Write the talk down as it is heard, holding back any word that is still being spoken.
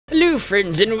Hello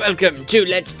friends and welcome to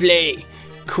Let's Play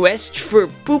Quest for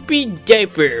Poopy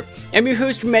Diaper. I'm your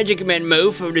host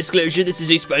MagicManMo. For disclosure, this is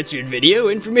a sponsored video.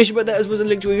 Information about that as well as a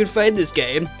link to where you can find this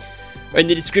game are in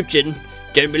the description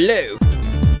down below.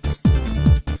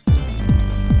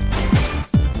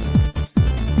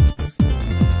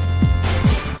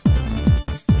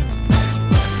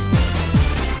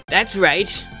 That's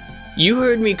right, you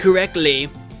heard me correctly.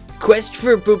 Quest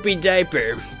for Poopy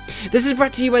Diaper. This is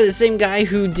brought to you by the same guy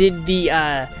who did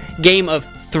the Game of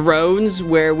Thrones,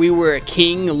 where we were a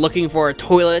king looking for a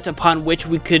toilet upon which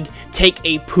we could take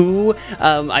a poo.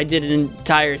 I did an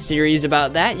entire series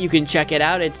about that. You can check it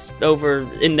out. It's over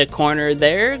in the corner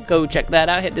there. Go check that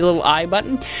out. Hit the little I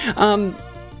button. I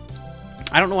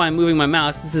don't know why I'm moving my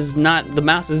mouse. The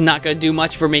mouse is not going to do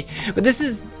much for me. But this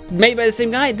is made by the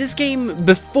same guy. This game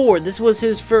before, this was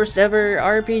his first ever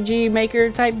RPG maker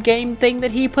type game thing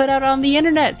that he put out on the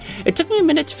internet. It took me a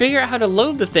minute to figure out how to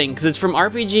load the thing because it's from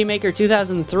RPG Maker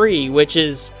 2003, which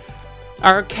is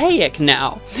archaic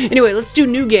now. Anyway, let's do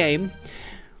new game.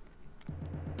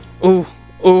 Oh,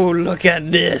 look at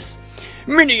this.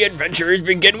 Many adventures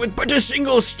begin with but a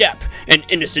single step, an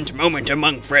innocent moment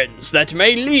among friends that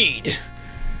may lead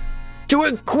to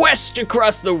a quest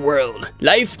across the world,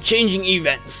 life-changing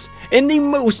events, and the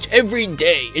most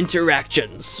everyday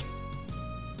interactions.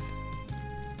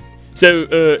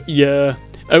 So, yeah,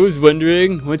 I was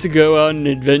wondering, want to go on an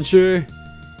adventure?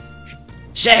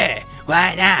 Sure,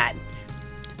 why not?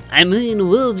 I mean,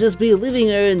 we'll just be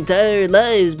living our entire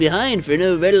lives behind for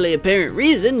no readily apparent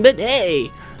reason, but hey,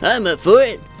 I'm up for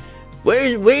it. Where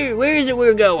is it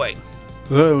we're going?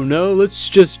 I don't know, let's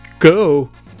just go.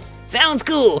 Sounds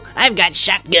cool. I've got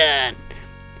shotgun.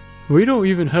 We don't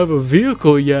even have a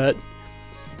vehicle yet.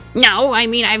 No, I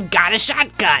mean I've got a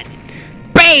shotgun.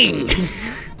 Bang!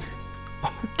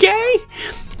 Okay.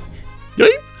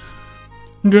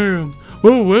 Damn.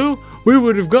 Oh well, we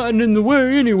would have gotten in the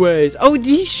way anyways. Oh,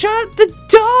 he shot the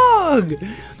dog.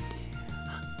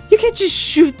 You can't just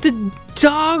shoot the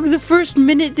dog the first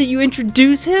minute that you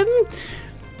introduce him.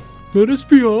 Let us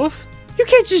be off. You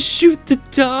can't just shoot the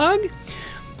dog.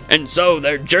 And so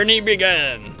their journey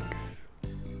began.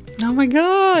 Oh my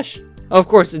gosh. Oh, of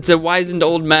course, it's a wizened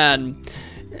old man.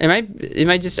 Am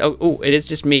I just, oh, it is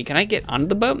just me. Can I get on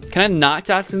the boat? Can I not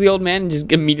talk to the old man and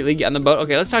just immediately get on the boat?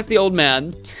 Okay, let's talk to the old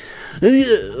man.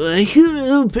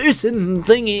 Hello, person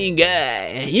thingy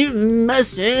guy. You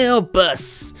must help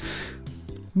us.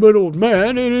 But old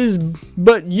man, it is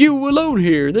but you alone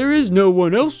here. There is no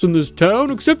one else in this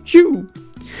town except you.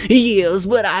 Yes,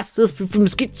 but I suffer from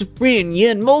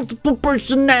schizophrenia and multiple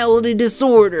personality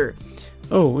disorder.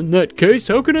 Oh, in that case,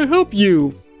 how can I help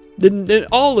you? Then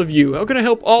all of you. How can I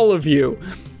help all of you?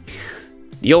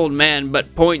 The old man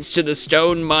but points to the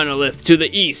stone monolith to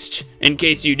the east, in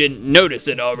case you didn't notice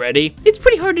it already. It's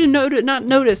pretty hard to not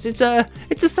notice. It's the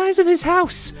size of his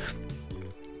house.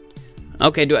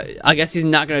 Okay, I guess he's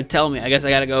not gonna tell me. I guess I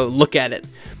gotta go look at it.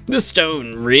 The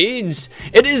stone reads,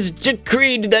 "It is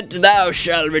decreed that thou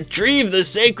shalt retrieve the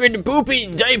sacred Poopy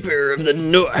Diaper of the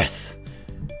North."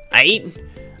 I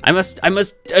must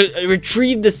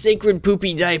retrieve the sacred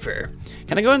Poopy Diaper.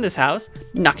 Can I go in this house?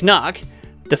 Knock knock.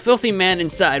 The filthy man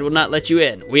inside will not let you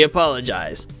in. We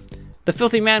apologize. The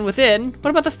filthy man within? What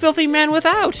about the filthy man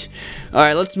without?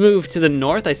 Alright, let's move to the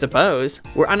north, I suppose.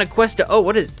 We're on a quest to, oh,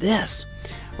 what is this?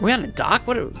 Are we on a dock?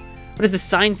 What does the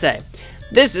sign say?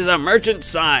 This is a merchant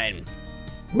sign.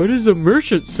 What is a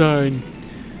merchant sign?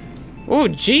 Oh,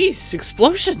 jeez,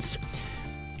 explosions.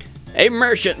 A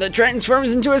merchant that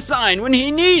transforms into a sign when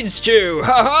he needs to.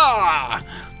 Ha ha!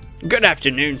 Good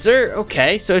afternoon, sir.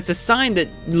 Okay, so it's a sign that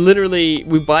literally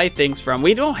we buy things from.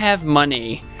 We don't have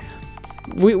money.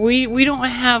 We don't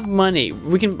have money.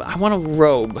 I want a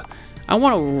robe. I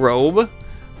want a robe.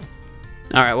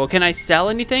 Alright, well, can I sell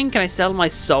anything? Can I sell my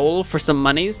soul for some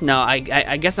monies? No, I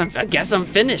guess I'm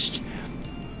finished.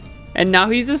 And now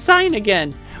he's a sign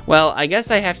again. Well, I guess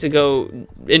I have to go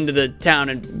into the town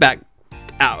and back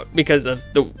out because of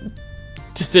the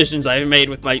decisions I've made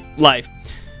with my life.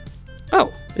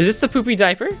 Oh, is this the Poopy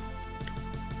Diaper?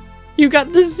 You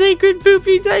got the sacred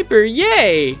Poopy Diaper,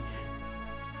 yay!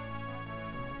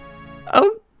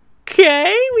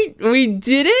 Okay, we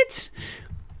did it?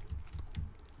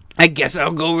 I guess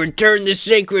I'll go return the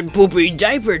sacred Poopy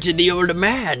Diaper to the old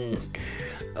man.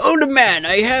 Old man,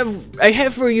 I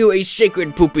have for you a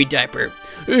sacred Poopy Diaper.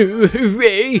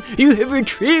 Hooray! You have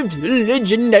retrieved the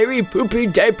legendary Poopy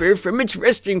Diaper from its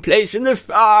resting place in the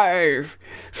far,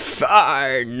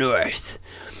 far north.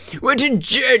 What a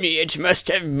journey it must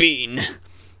have been.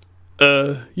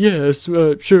 Yes,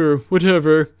 sure,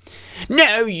 whatever.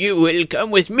 Now you will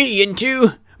come with me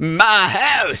into My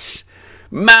house!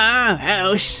 My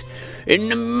house! In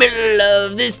the middle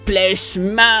of this place,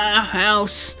 my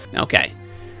house. Okay.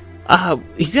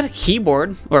 He's got a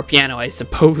keyboard, or a piano, I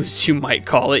suppose you might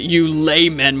call it. You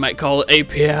laymen might call it a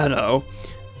piano.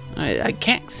 I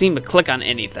can't seem to click on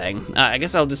anything. I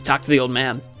guess I'll just talk to the old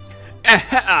man.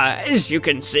 As you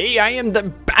can see, I am the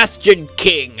Bastard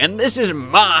King, and this is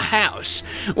my house,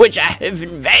 which I have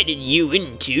invited you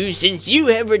into since you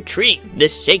have retrieved the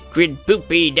sacred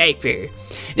Poopy Diaper.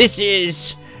 This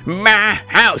is my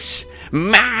house,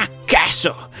 my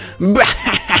castle.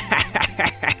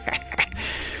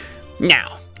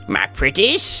 Now, my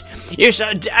pretties, you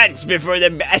shall dance before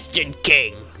the Bastard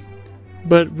King.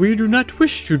 But we do not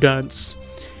wish to dance.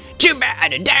 Too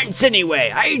bad, dance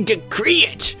anyway, I decree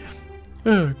it.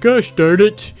 Oh, gosh darn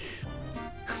it.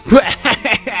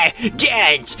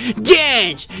 Dance,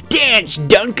 dance, dance,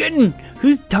 Duncan.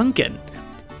 Who's Duncan?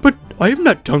 But I am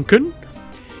not Duncan.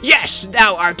 Yes,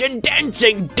 thou art a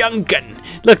dancing Duncan.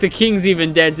 Look, the king's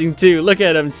even dancing too. Look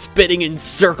at him spinning in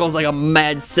circles like a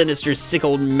mad, sinister, sick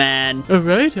old man. All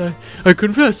right, I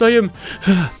confess, I am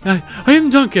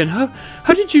Duncan.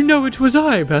 How did you know it was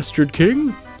I, Bastard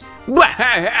King?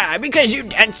 Because you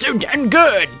dance so damn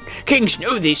good. Kings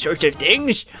know these sorts of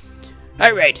things.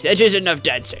 Alright, that is enough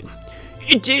dancing.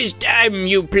 It is time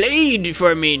you played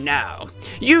for me now.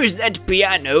 Use that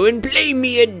piano and play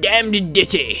me a damned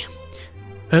ditty.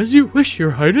 As you wish,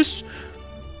 your highness.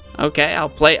 Okay, I'll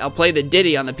play the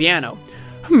ditty on the piano.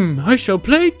 I shall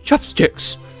play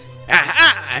chopsticks.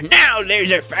 Aha! Now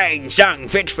there's a fine song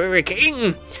fit for a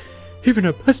king. Even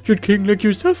a bastard king like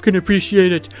yourself can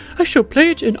appreciate it. I shall play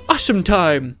it in awesome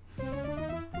time.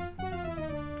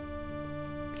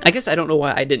 I guess I don't know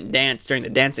why I didn't dance during the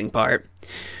dancing part.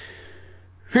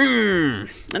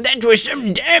 That was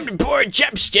some damned poor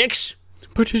chopsticks.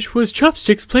 But it was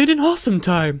chopsticks played in awesome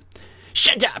time.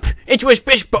 Shut up! It was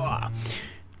piss poor.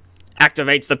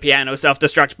 Activates the piano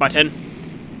self-destruct button.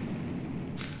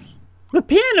 The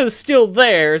piano's still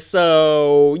there,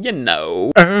 so, you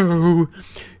know. Oh,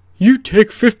 you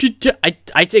take 50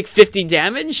 I take 50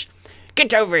 damage?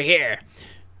 Get over here.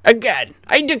 Again,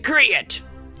 I decree it.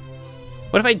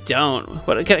 What if I don't?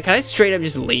 Can I straight up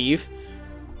just leave?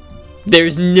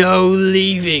 There's no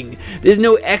leaving. There's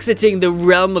no exiting the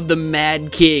realm of the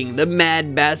Mad King, the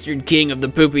Mad Bastard King of the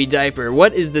Poopy Diaper.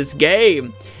 What is this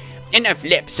game? Enough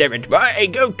lip, servant boy.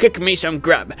 Go cook me some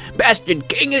grub. Bastard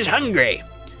King is hungry.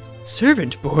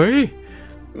 Servant boy?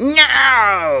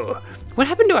 No! What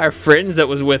happened to our friends that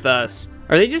was with us?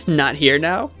 Are they just not here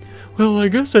now? Well, I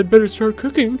guess I'd better start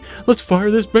cooking. Let's fire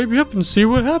this baby up and see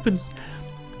what happens.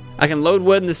 I can load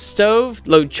wood in the stove,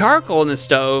 load charcoal in the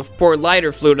stove, pour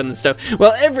lighter fluid in the stove.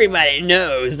 Well, everybody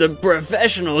knows the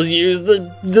professionals use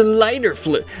the lighter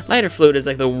fluid. Lighter fluid is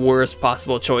like the worst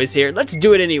possible choice here. Let's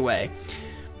do it anyway.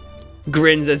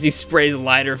 Grins as he sprays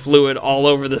lighter fluid all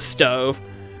over the stove.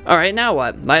 Alright, now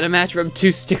what? Light a match, rub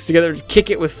 2 sticks together,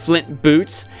 kick it with flint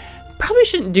boots. Probably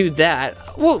shouldn't do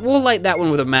that. We'll light that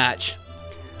one with a match.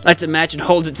 Lights a match and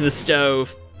holds it to the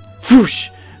stove.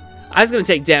 Whoosh! I was gonna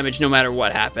take damage no matter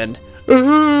what happened.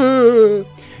 You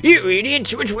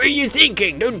idiots, what were you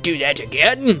thinking? Don't do that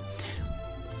again.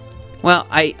 Well,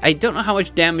 I don't know how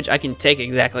much damage I can take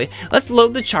exactly. Let's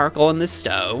load the charcoal in the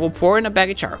stove. We'll pour in a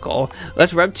bag of charcoal.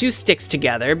 Let's rub 2 sticks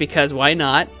together, because why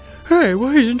not? Hey,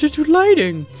 why isn't it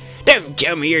lighting? Don't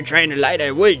tell me you're trying to light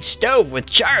a wood stove with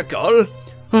charcoal.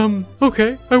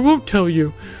 Okay, I won't tell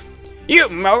you. You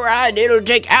moron, it'll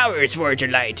take hours for it to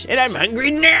light, and I'm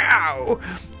hungry now.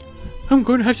 I'm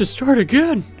going to have to start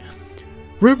again.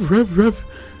 Rub, rub, rub.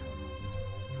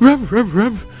 Rub, rub,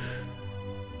 rub.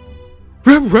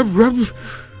 Rub, rub, rub.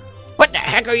 What the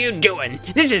heck are you doing?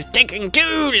 This is taking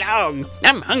too long.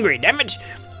 I'm hungry, damn it.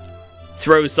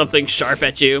 Throws something sharp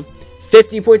at you.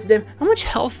 50 points of damage. How much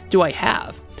health do I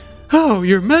have? Oh,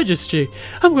 your majesty.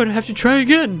 I'm going to have to try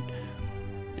again.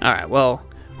 Alright, well,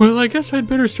 I guess I'd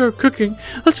better start cooking.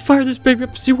 Let's fire this baby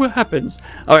up and see what happens.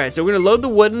 Alright, so we're going to load the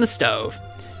wood in the stove.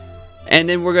 And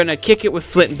then we're going to kick it with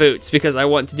flint boots because I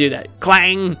want to do that.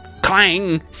 Clang,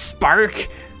 clang, spark.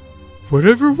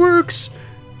 Whatever works.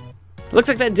 Looks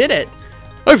like that did it.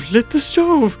 I've lit the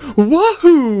stove.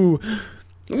 Wahoo!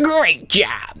 Great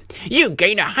job. You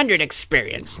gain 100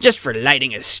 experience just for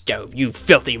lighting a stove, you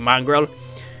filthy mongrel.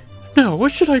 Now,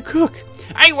 what should I cook?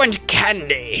 I want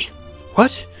candy.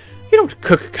 What? You don't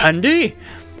cook candy.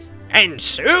 And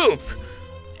soup.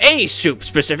 A soup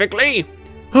specifically.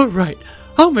 All right,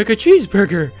 I'll make a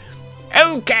cheeseburger.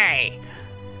 Okay.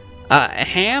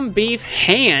 Ham, beef,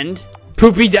 hand,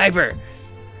 Poopy Diaper.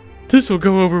 This'll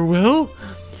go over well.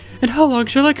 And how long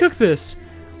shall I cook this?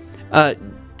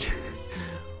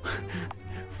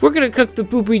 We're gonna cook the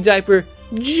Poopy Diaper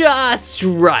just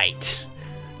right.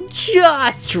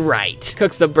 Just right.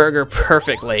 Cooks the burger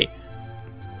perfectly.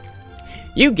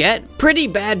 You get pretty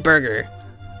bad burger.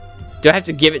 Do I have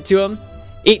to give it to him?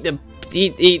 Eat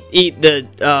the,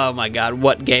 oh my god,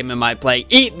 what game am I playing?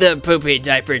 Eat the Poopy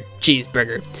Diaper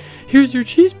cheeseburger. Here's your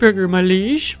cheeseburger, my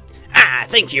liege. Ah,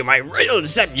 thank you, my royal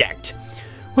subject.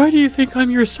 Why do you think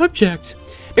I'm your subject?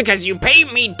 Because you pay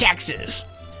me taxes.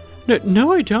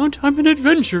 No, I don't. I'm an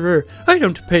adventurer. I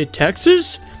don't pay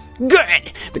taxes.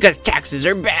 Good, because taxes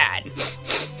are bad.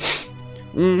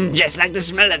 Just like the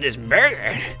smell of this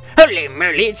burger. Holy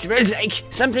moly, it smells like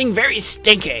something very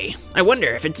stinky. I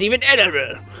wonder if it's even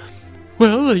edible.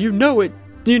 Well,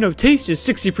 taste is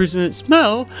 60%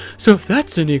 smell, so if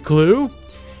that's any clue.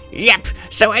 Yep,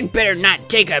 so I'd better not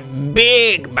take a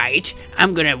big bite.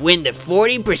 I'm gonna win the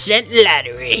 40%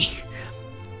 lottery.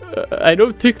 I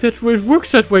don't think that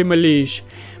works that way, my liege.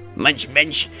 Munch,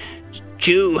 munch,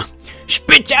 chew,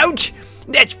 spit out?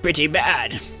 That's pretty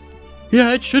bad.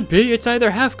 Yeah, it should be. It's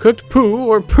either half-cooked poo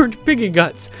or burnt piggy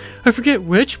guts. I forget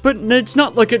which, but it's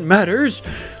not like it matters.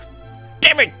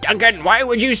 Damn it, Duncan, why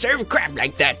would you serve crap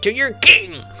like that to your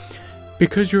king?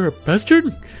 Because you're a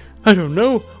bastard? I don't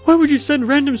know. Why would you send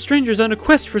random strangers on a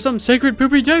quest for some sacred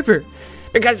poopy diaper?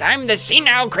 Because I'm the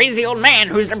senile crazy old man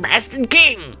who's the bastard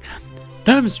king.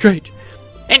 Damn straight.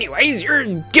 Anyways, you're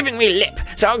giving me lip,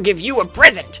 so I'll give you a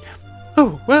present.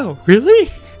 Oh, wow,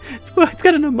 really? It's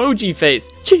got an emoji face.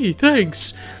 Gee,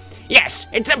 thanks. Yes,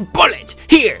 it's a bullet.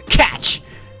 Here, catch.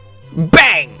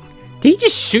 Bang. Did he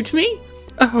just shoot me?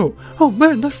 Oh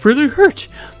man, that really hurt.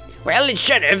 Well, it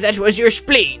should have. That was your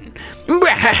spleen.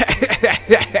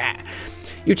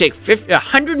 You take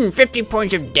 150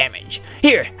 points of damage.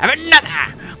 Here, have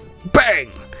another.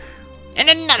 Bang. And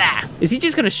another. Is he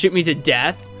just gonna shoot me to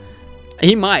death?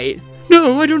 He might.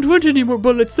 No, I don't want any more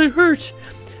bullets. They hurt.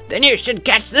 Then you should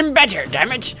catch them better,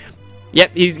 damn it.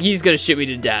 Yep, he's gonna shoot me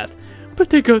to death.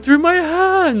 But they go through my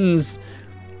hands.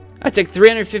 I took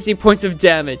 350 points of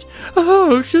damage.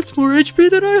 Oh, that's more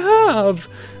HP than I have.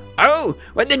 Oh,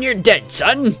 well then you're dead,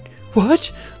 son.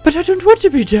 What? But I don't want to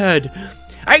be dead.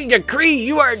 I decree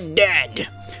you are dead.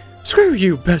 Screw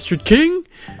you, bastard king.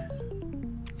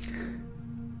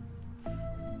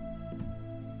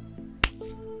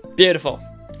 Beautiful.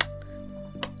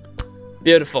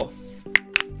 Beautiful.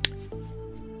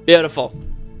 Beautiful.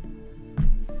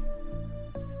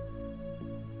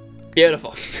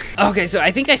 Beautiful. Okay, so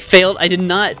I think I failed. I did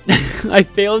not. I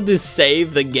failed to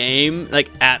save the game like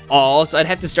at all, so I'd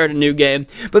have to start a new game.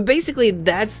 But basically,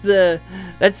 that's the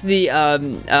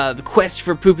quest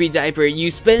for Poopy Diaper.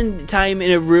 You spend time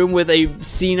in a room with a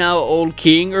senile old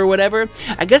king or whatever.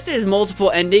 I guess there's multiple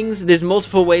endings. There's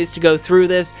multiple ways to go through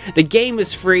this. The game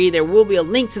is free. There will be a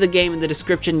link to the game in the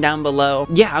description down below.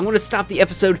 Yeah, I'm gonna stop the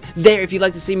episode there. If you'd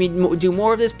like to see me do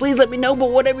more of this, please let me know.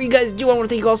 But whatever you guys do, I want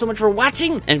to thank you all so much for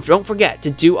watching, and don't forget to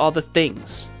do all the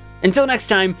things. Until next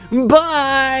time,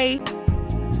 bye!